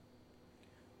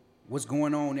What's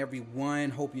going on,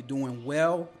 everyone? Hope you're doing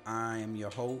well. I am your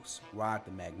host, Rod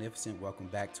the Magnificent. Welcome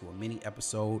back to a mini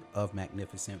episode of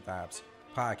Magnificent Vibes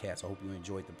Podcast. I hope you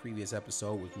enjoyed the previous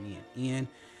episode with me and Ian.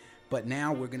 But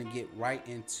now we're going to get right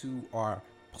into our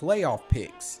playoff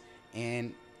picks.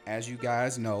 And as you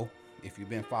guys know, if you've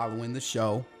been following the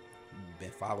show,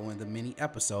 been following the mini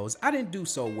episodes, I didn't do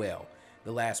so well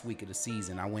the last week of the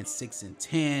season. I went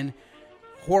 6-10.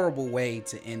 Horrible way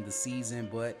to end the season,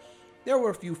 but there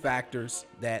were a few factors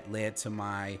that led to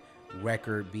my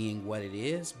record being what it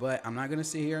is, but I'm not going to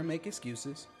sit here and make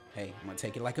excuses. Hey, I'm going to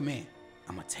take it like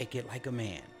a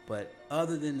man. But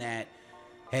other than that,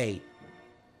 hey,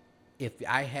 if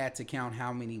I had to count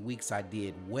how many weeks I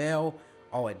did well,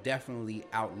 it definitely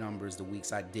outnumbers the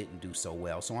weeks I didn't do so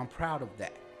well. So I'm proud of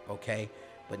that, okay?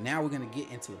 But now we're going to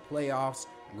get into the playoffs.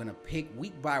 I'm going to pick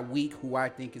week by week who I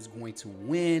think is going to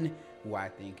win, who I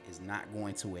think is not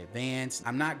going to advance.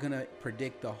 I'm not going to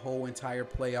predict the whole entire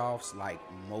playoffs like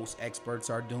most experts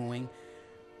are doing.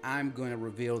 I'm going to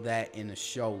reveal that in the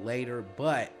show later,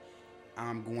 but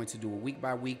I'm going to do a week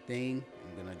by week thing.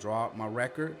 I'm going to draw up my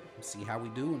record, see how we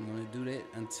do. I'm going to do that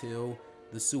until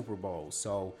the Super Bowl.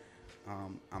 So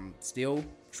I'm still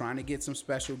trying to get some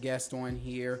special guests on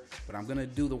here, but I'm going to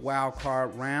do the wild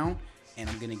card round, and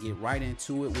I'm going to get right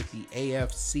into it with the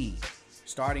AFC.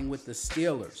 Starting with the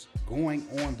Steelers, going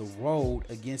on the road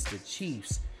against the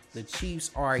Chiefs. The Chiefs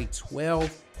are a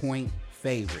 12-point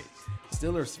favorite.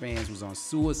 Steelers fans was on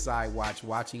suicide watch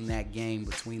watching that game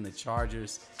between the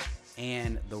Chargers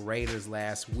and the Raiders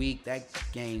last week. That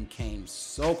game came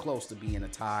so close to being a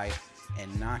tie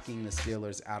and knocking the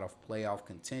Steelers out of playoff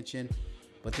contention.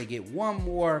 But they get one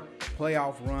more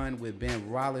playoff run with Ben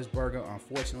Roethlisberger.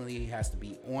 Unfortunately, he has to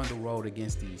be on the road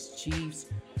against these Chiefs,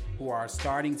 who are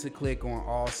starting to click on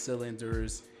all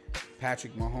cylinders.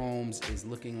 Patrick Mahomes is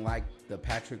looking like the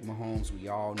Patrick Mahomes we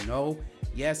all know.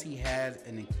 Yes, he had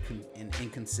an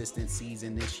inconsistent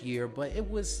season this year, but he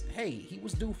was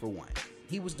due for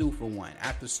one.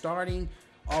 After starting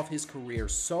off his career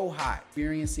so hot,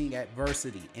 experiencing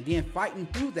adversity, and then fighting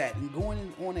through that and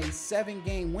going on a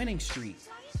 7-game winning streak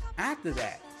after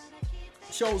that,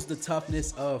 shows the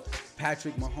toughness of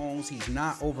Patrick Mahomes. He's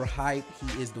not overhyped.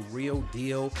 He is the real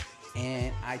deal.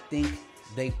 And I think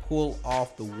they pull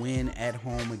off the win at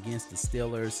home against the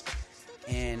Steelers.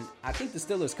 And I think the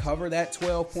Steelers cover that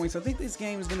 12 points. I think this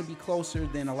game is going to be closer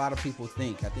than a lot of people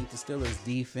think. I think the Steelers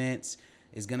defense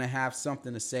is going to have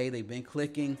something to say. They've been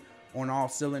clicking on all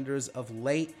cylinders of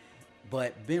late.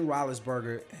 But Ben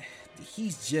Roethlisberger,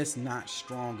 he's just not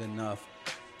strong enough.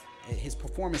 His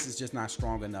performance is just not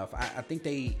strong enough. I think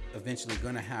they eventually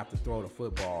going to have to throw the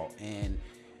football. And,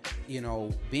 you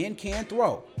know, Ben can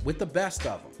throw with the best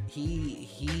of them.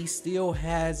 He still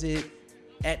has it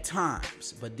at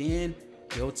times. But then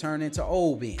he'll turn into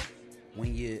old Ben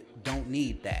when you don't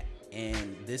need that.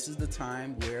 And this is the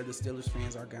time where the Steelers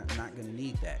fans are not going to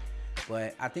need that.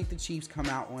 But I think the Chiefs come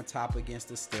out on top against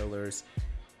the Steelers.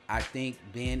 I think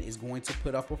Ben is going to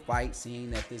put up a fight,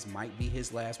 seeing that this might be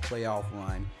his last playoff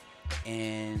run.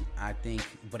 And I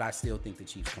still think the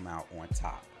Chiefs come out on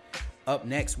top. Up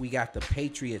next, we got the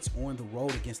Patriots on the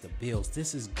road against the Bills.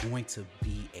 This is going to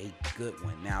be a good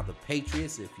one. Now, the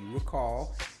Patriots, if you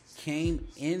recall, came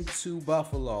into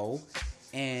Buffalo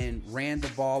and ran the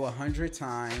ball 100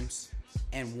 times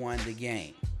and won the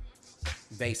game,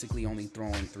 basically only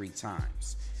throwing 3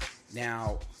 times.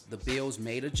 Now, the Bills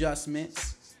made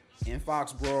adjustments in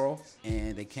Foxborough,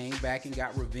 and they came back and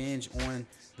got revenge on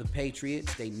the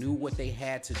Patriots. They knew what they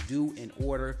had to do in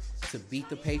order to beat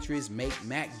the Patriots, make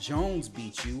Mac Jones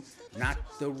beat you, not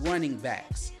the running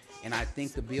backs. And I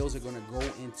think the Bills are going to go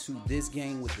into this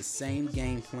game with the same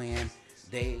game plan.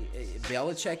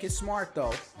 Belichick is smart,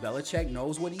 though. Belichick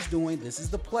knows what he's doing. This is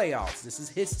the playoffs. This is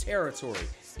his territory.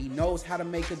 He knows how to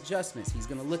make adjustments. He's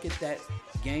going to look at that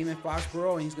game in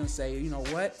Foxborough, and he's going to say, you know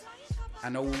what? I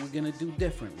know what we're going to do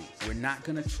differently. We're not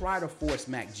going to try to force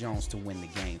Mac Jones to win the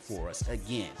game for us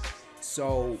again.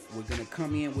 So we're going to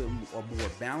come in with a more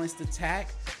balanced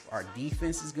attack. Our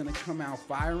defense is going to come out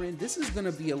firing. This is going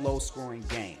to be a low-scoring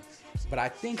game. But I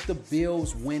think the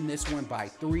Bills win this one by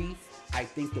 3. I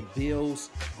think the Bills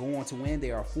go on to win.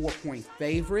 They are a 4-point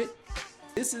favorite.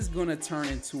 This is going to turn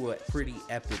into a pretty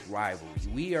epic rivalry.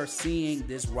 We are seeing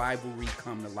this rivalry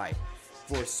come to life.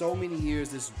 For so many years,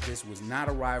 this was not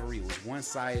a rivalry. It was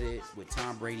one-sided, with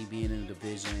Tom Brady being in the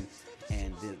division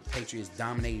and the Patriots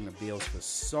dominating the Bills for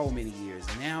so many years.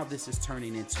 Now this is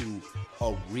turning into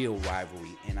a real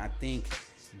rivalry, and I think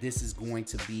this is going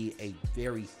to be a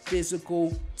very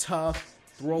physical, tough,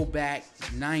 throwback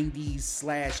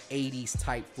 90s/80s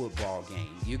type football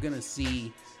game. You're going to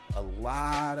see A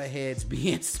lot of heads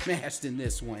being smashed in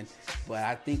this one, but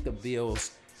I think the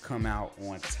Bills come out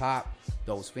on top.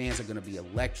 Those fans are going to be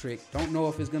electric. Don't know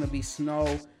if it's going to be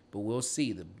snow, but we'll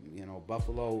see.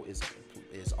 Buffalo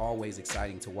is always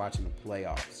exciting to watch in the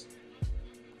playoffs.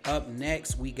 Up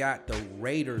next, we got the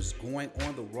Raiders going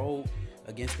on the road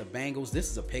against the Bengals. This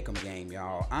is a pick'em game,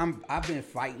 y'all. I've been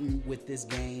fighting with this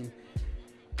game.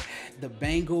 The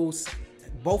Bengals,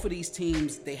 both of these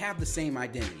teams, they have the same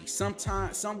identity.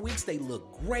 Some weeks they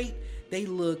look great.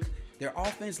 Their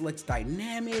offense looks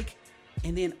dynamic,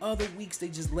 and then other weeks they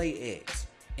just lay eggs.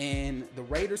 And the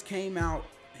Raiders came out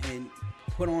and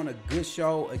put on a good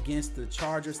show against the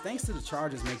Chargers, thanks to the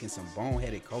Chargers making some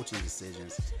boneheaded coaching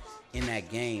decisions in that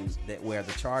game where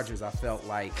the Chargers, I felt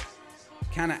like,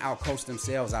 kind of outcoached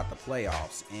themselves out the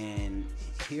playoffs. And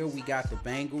here we got the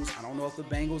Bengals. I don't know if the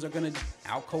Bengals are going to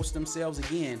outcoach themselves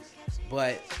again,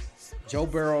 but Joe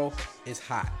Burrow is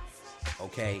hot.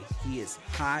 Okay, he is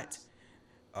hot.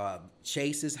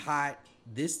 Chase is hot.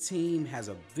 This team has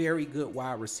a very good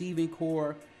wide receiving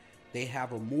core. They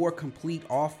have a more complete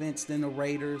offense than the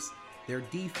Raiders. Their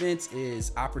defense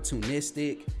is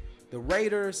opportunistic. The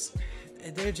Raiders,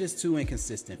 they're just too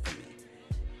inconsistent for me.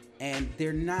 And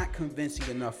they're not convincing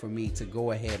enough for me to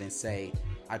go ahead and say,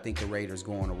 I think the Raiders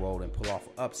go on the road and pull off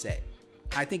an upset.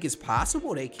 I think it's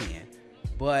possible they can,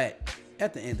 but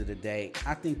at the end of the day,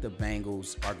 I think the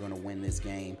Bengals are going to win this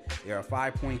game. They're a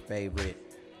 5-point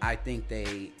favorite. I think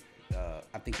the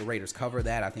Raiders cover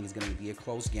that. I think it's going to be a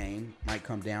close game. Might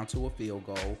come down to a field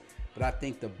goal, but I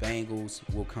think the Bengals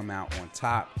will come out on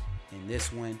top in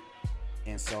this one.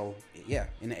 And so, yeah,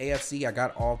 in the AFC, I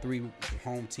got all three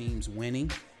home teams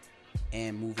winning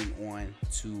and moving on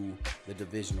to the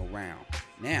divisional round.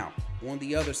 Now, on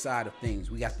the other side of things,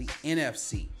 we got the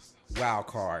NFC wild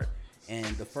card. And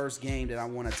the first game that I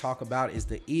want to talk about is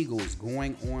the Eagles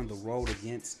going on the road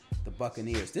against the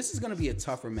Buccaneers. This is going to be a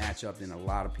tougher matchup than a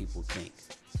lot of people think.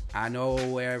 I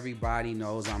know everybody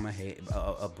knows I'm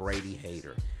a Brady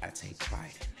hater. I take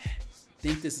pride in that. I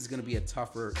think this is going to be a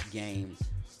tougher game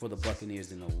for the Buccaneers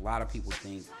than a lot of people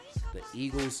think. The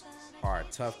Eagles are a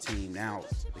tough team. Now,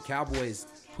 the Cowboys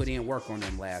put in work on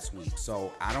them last week,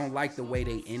 so I don't like the way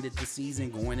they ended the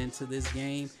season going into this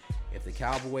game. If the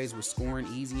Cowboys were scoring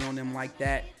easy on them like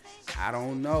that, I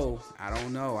don't know. I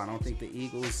don't think the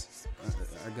Eagles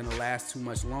are going to last too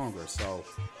much longer. So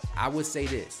I would say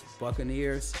this.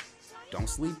 Buccaneers, don't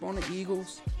sleep on the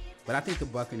Eagles. But I think the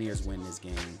Buccaneers win this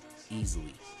game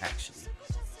easily, actually.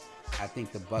 I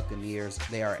think the Buccaneers,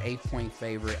 they are an 8-point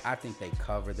favorite. I think they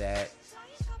cover that.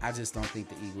 I just don't think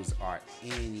the Eagles are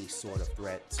any sort of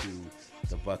threat to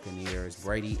the Buccaneers.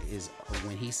 Brady is,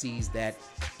 when he sees that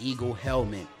Eagle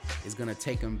helmet, is going to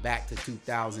take him back to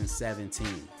 2017.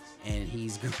 And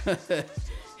he's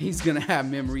gonna have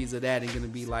memories of that and going to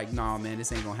be like, nah, man,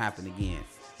 this ain't going to happen again.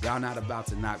 Y'all not about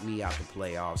to knock me out the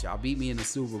playoffs. Y'all beat me in the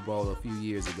Super Bowl a few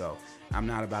years ago. I'm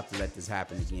not about to let this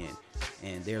happen again.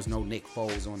 And there's no Nick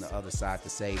Foles on the other side to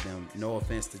save them. No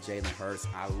offense to Jalen Hurts.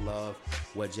 I love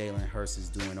what Jalen Hurts is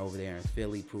doing over there in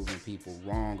Philly, proving people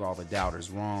wrong, all the doubters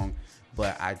wrong.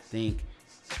 But I think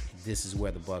this is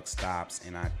where the buck stops,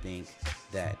 and I think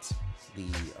that the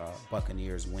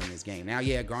Buccaneers win this game. Now,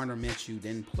 yeah, Gardner Minshew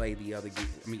didn't play the other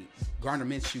game. Gardner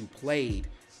Minshew played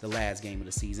the last game of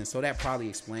the season, so that probably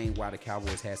explained why the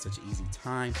Cowboys had such an easy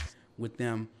time with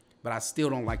them. But I still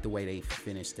don't like the way they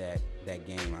finished that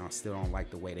game. I still don't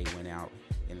like the way they went out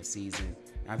in the season.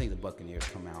 I think the Buccaneers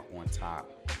come out on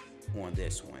top on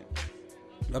this one.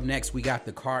 Up next, we got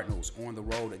the Cardinals on the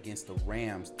road against the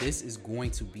Rams. This is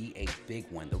going to be a big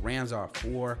one. The Rams are a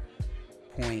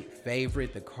 4-point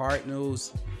favorite. The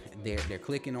Cardinals, they're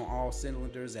clicking on all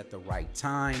cylinders at the right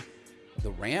time. The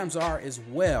Rams are as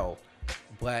well.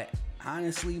 But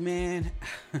honestly, man,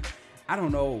 I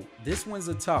don't know. This one's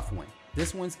a tough one.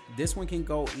 This one can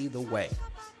go either way.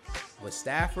 But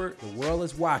Stafford, the world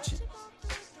is watching.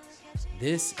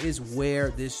 This is where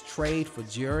this trade for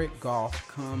Jared Goff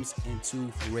comes into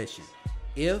fruition.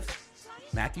 If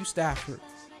Matthew Stafford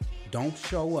don't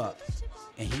show up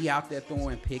and he out there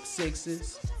throwing pick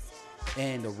sixes,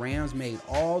 and the Rams made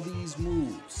all these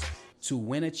moves to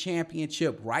win a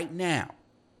championship right now,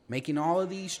 making all of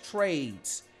these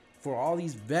trades for all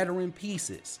these veteran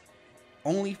pieces,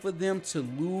 only for them to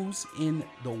lose in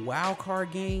the wild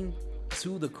card game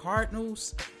to the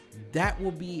Cardinals, that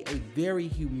will be a very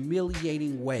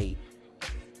humiliating way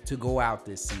to go out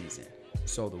this season.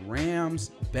 So the Rams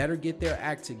better get their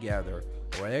act together,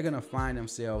 or they're going to find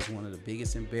themselves one of the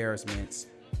biggest embarrassments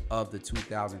of the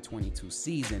 2022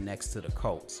 season next to the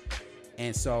Colts.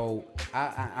 And so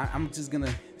I'm just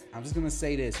gonna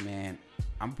say this, man.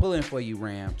 I'm pulling for you,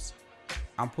 Rams.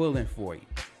 I'm pulling for you.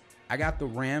 I got the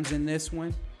Rams in this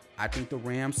one. I think the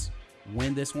Rams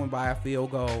win this one by a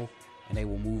field goal, and they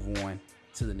will move on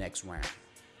to the next round.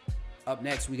 Up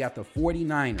next, we got the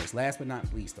 49ers. Last but not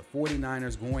least, the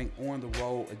 49ers going on the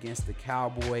road against the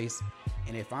Cowboys.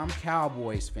 And if I'm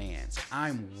Cowboys fans,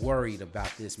 I'm worried about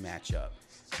this matchup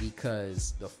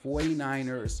because the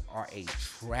 49ers are a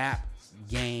trap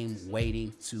game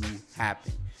waiting to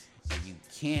happen. And you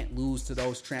can't lose to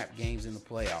those trap games in the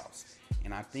playoffs.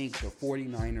 And I think the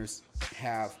 49ers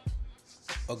have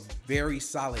a very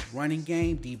solid running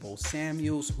game. Deebo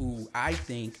Samuels, who I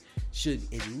think should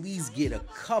at least get a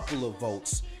couple of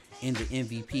votes in the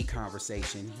MVP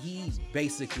conversation. He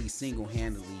basically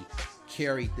single-handedly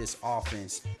carried this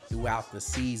offense throughout the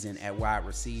season at wide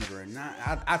receiver. And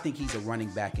I think he's a running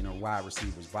back in a wide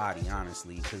receiver's body,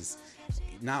 honestly, because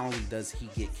not only does he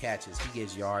get catches, he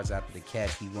gets yards after the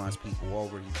catch. He runs people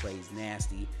over. He plays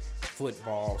nasty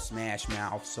football, smash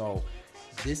mouth. So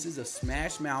this is a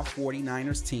smash mouth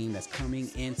 49ers team that's coming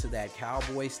into that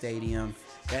Cowboy Stadium.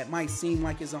 That might seem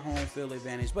like it's a home field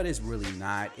advantage, but it's really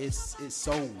not. It's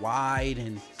so wide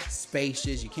and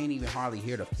spacious. You can't even hardly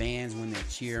hear the fans when they're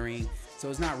cheering. So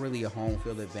it's not really a home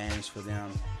field advantage for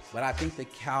them. But I think the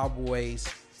Cowboys,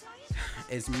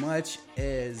 as much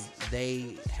as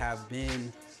they have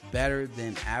been better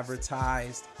than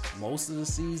advertised most of the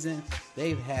season,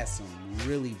 they've had some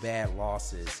really bad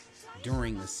losses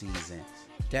during the season.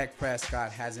 Dak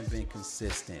Prescott hasn't been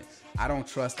consistent. I don't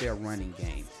trust their running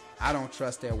game. I don't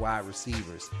trust their wide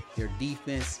receivers. Their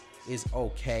defense is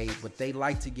okay, but they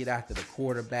like to get after the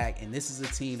quarterback, and this is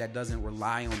a team that doesn't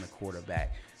rely on the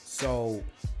quarterback. So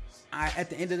at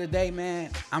the end of the day,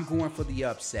 man, I'm going for the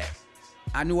upset.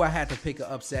 I knew I had to pick an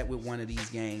upset with one of these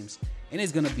games, and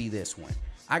it's going to be this one.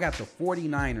 I got the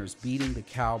 49ers beating the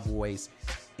Cowboys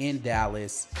in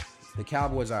Dallas. The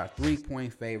Cowboys are a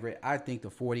 3-point favorite. I think the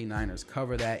 49ers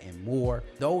cover that and more.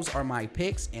 Those are my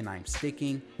picks, and I'm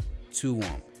sticking to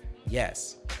them.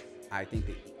 Yes, I think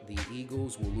the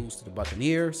Eagles will lose to the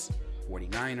Buccaneers.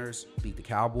 49ers beat the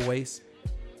Cowboys.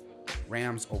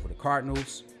 Rams over the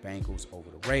Cardinals. Bengals over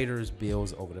the Raiders.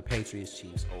 Bills over the Patriots.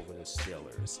 Chiefs over the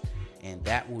Steelers. And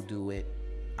that will do it.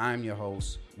 I'm your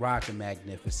host, Rod the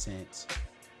Magnificent.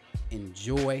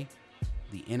 Enjoy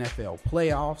the NFL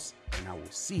playoffs, and I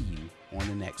will see you on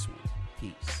the next one.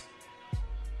 Peace.